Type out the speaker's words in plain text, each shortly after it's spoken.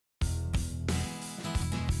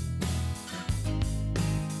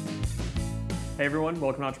Hey everyone,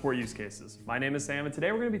 welcome to Ontraport Use Cases. My name is Sam and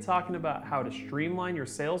today we're going to be talking about how to streamline your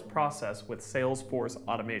sales process with Salesforce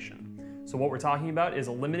automation. So what we're talking about is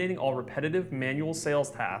eliminating all repetitive manual sales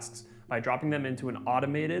tasks by dropping them into an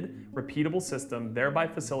automated, repeatable system, thereby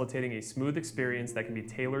facilitating a smooth experience that can be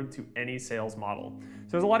tailored to any sales model.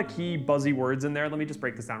 So there's a lot of key buzzy words in there. Let me just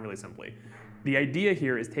break this down really simply. The idea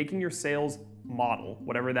here is taking your sales model,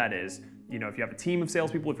 whatever that is, if you have a team of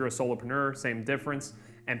salespeople, if you're a solopreneur, same difference,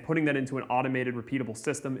 and putting that into an automated, repeatable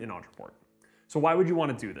system in Ontraport. So why would you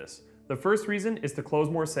want to do this? The first reason is to close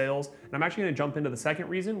more sales, and I'm actually going to jump into the second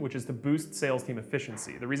reason, which is to boost sales team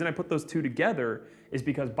efficiency. The reason I put those two together is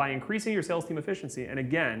because by increasing your sales team efficiency, and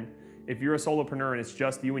again, if you're a solopreneur and it's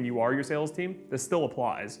just you and you are your sales team, this still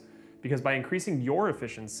applies, because by increasing your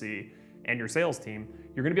efficiency and your sales team,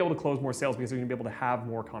 you're going to be able to close more sales because you're going to be able to have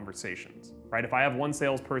more conversations, right? If I have one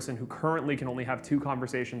salesperson who currently can only have 2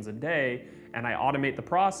 conversations a day, and I automate the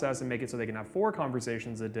process and make it so they can have 4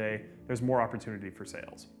 conversations a day, there's more opportunity for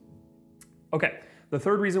sales. Okay, the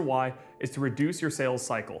third reason why is to reduce your sales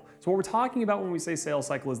cycle. So what we're talking about when we say sales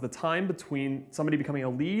cycle is the time between somebody becoming a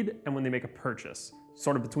lead and when they make a purchase,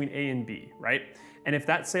 sort of between A and B, right? And if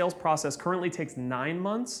that sales process currently takes 9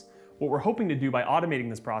 months, what we're hoping to do by automating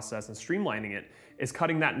this process and streamlining it is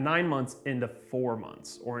cutting that 9 months into 4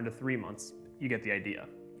 months or into 3 months. You get the idea.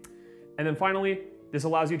 And then finally, this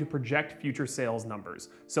allows you to project future sales numbers.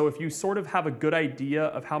 So if you sort of have a good idea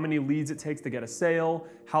of how many leads it takes to get a sale,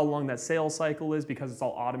 how long that sales cycle is because it's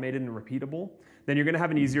all automated and repeatable, then you're gonna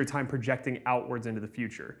have an easier time projecting outwards into the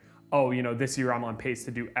future. Oh, this year I'm on pace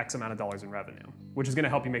to do X amount of dollars in revenue, which is gonna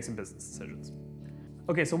help you make some business decisions.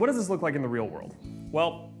 Okay, so what does this look like in the real world?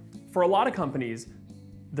 Well, for a lot of companies,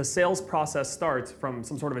 the sales process starts from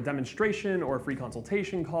some sort of a demonstration or a free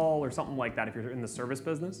consultation call or something like that if you're in the service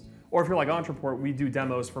business. Or if you're like Ontraport, we do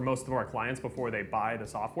demos for most of our clients before they buy the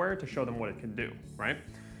software to show them what it can do, right?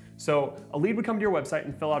 So a lead would come to your website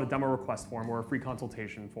and fill out a demo request form or a free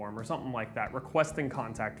consultation form or something like that, requesting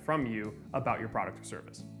contact from you about your product or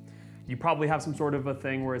service. You probably have some sort of a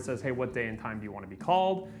thing where it says, hey, what day and time do you want to be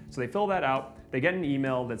called? So they fill that out, they get an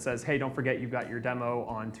email that says, hey, don't forget you've got your demo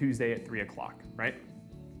on Tuesday at 3 o'clock, right?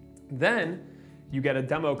 Then you get a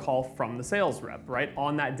demo call from the sales rep, right,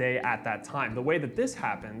 on that day at that time. The way that this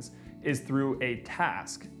happens is through a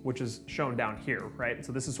task, which is shown down here, right?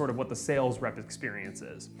 So this is sort of what the sales rep experience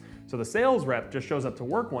is. So the sales rep just shows up to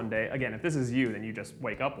work one day. Again, if this is you, then you just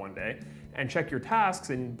wake up one day and check your tasks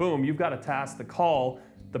and boom, you've got a task to call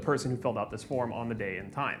the person who filled out this form on the day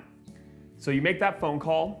and time. So you make that phone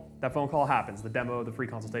call happens, the demo, the free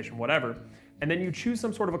consultation, whatever, and then you choose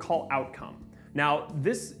some sort of a call outcome. Now,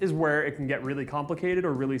 this is where it can get really complicated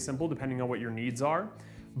or really simple depending on what your needs are,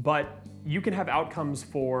 but you can have outcomes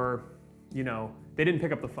for, they didn't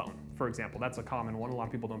pick up the phone, for example. That's a common one. A lot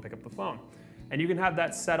of people don't pick up the phone. And you can have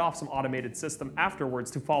that set off some automated system afterwards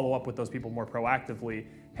to follow up with those people more proactively.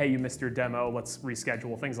 Hey, you missed your demo, let's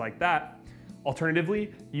reschedule, things like that.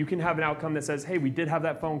 Alternatively, you can have an outcome that says, hey, we did have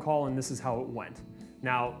that phone call and this is how it went.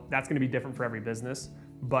 Now, that's gonna be different for every business.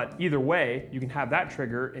 But either way, you can have that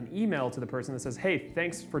trigger an email to the person that says, hey,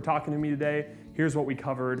 thanks for talking to me today. Here's what we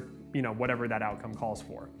covered, whatever that outcome calls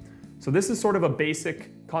for. So this is sort of a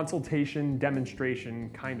basic consultation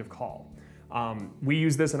demonstration kind of call. We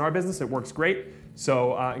use this in our business, it works great.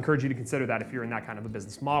 So I encourage you to consider that if you're in that kind of a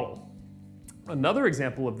business model. Another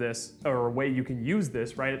example of this, or a way you can use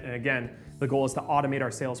this, right? And again, the goal is to automate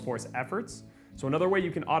our Salesforce efforts. So another way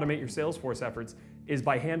you can automate your Salesforce efforts is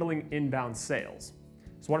by handling inbound sales.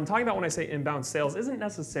 So what I'm talking about when I say inbound sales isn't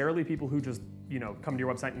necessarily people who just, come to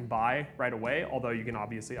your website and buy right away, although you can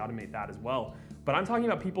obviously automate that as well. But I'm talking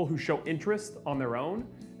about people who show interest on their own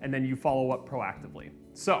and then you follow up proactively.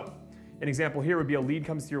 So an example here would be a lead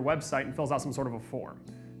comes to your website and fills out some sort of a form.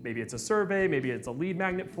 Maybe it's a survey, maybe it's a lead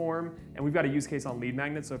magnet form, and we've got a use case on lead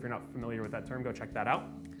magnets, so if you're not familiar with that term, go check that out.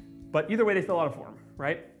 But either way, they fill out a form,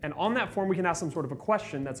 right? And on that form, we can ask some sort of a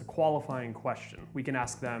question that's a qualifying question. We can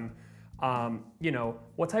ask them,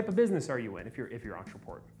 what type of business are you in if you're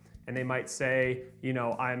Ontraport? And they might say,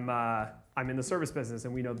 I'm in the service business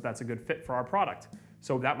and we know that that's a good fit for our product.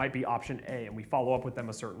 So that might be option A and we follow up with them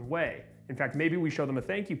a certain way. In fact, maybe we show them a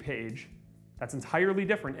thank you page that's entirely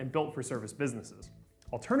different and built for service businesses.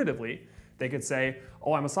 Alternatively, they could say,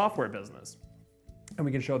 oh, I'm a software business. And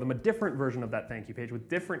we can show them a different version of that thank you page with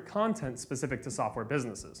different content specific to software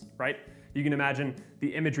businesses, right? You can imagine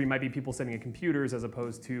the imagery might be people sitting at computers as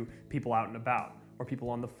opposed to people out and about, or people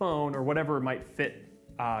on the phone, or whatever might fit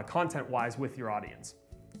content-wise with your audience.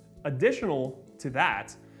 Additional to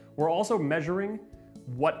that, we're also measuring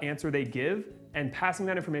what answer they give and passing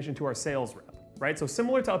that information to our sales rep. right? So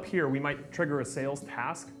similar to up here, we might trigger a sales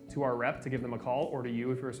task to our rep to give them a call, or to you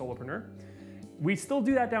if you're a solopreneur. We still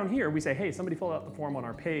do that down here. We say, hey, somebody filled out the form on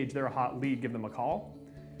our page, they're a hot lead, give them a call.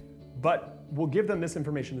 But we'll give them this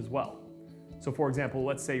information as well. So for example,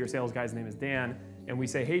 let's say your sales guy's name is Dan, and we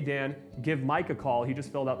say, hey Dan, give Mike a call. He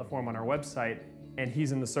just filled out the form on our website, and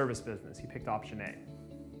he's in the service business. He picked option A.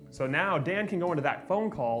 So now Dan can go into that phone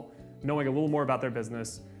call knowing a little more about their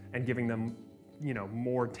business and giving them,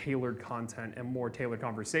 more tailored content and more tailored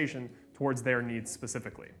conversation towards their needs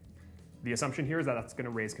specifically. The assumption here is that that's going to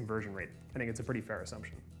raise conversion rate. I think it's a pretty fair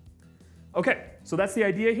assumption. Okay, so that's the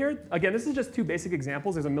idea here. Again, this is just 2 basic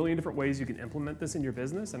examples. There's a million different ways you can implement this in your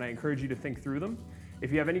business, and I encourage you to think through them.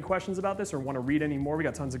 If you have any questions about this or want to read any more, we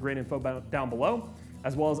got tons of great info down below,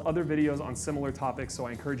 as well as other videos on similar topics, so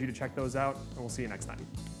I encourage you to check those out, and we'll see you next time.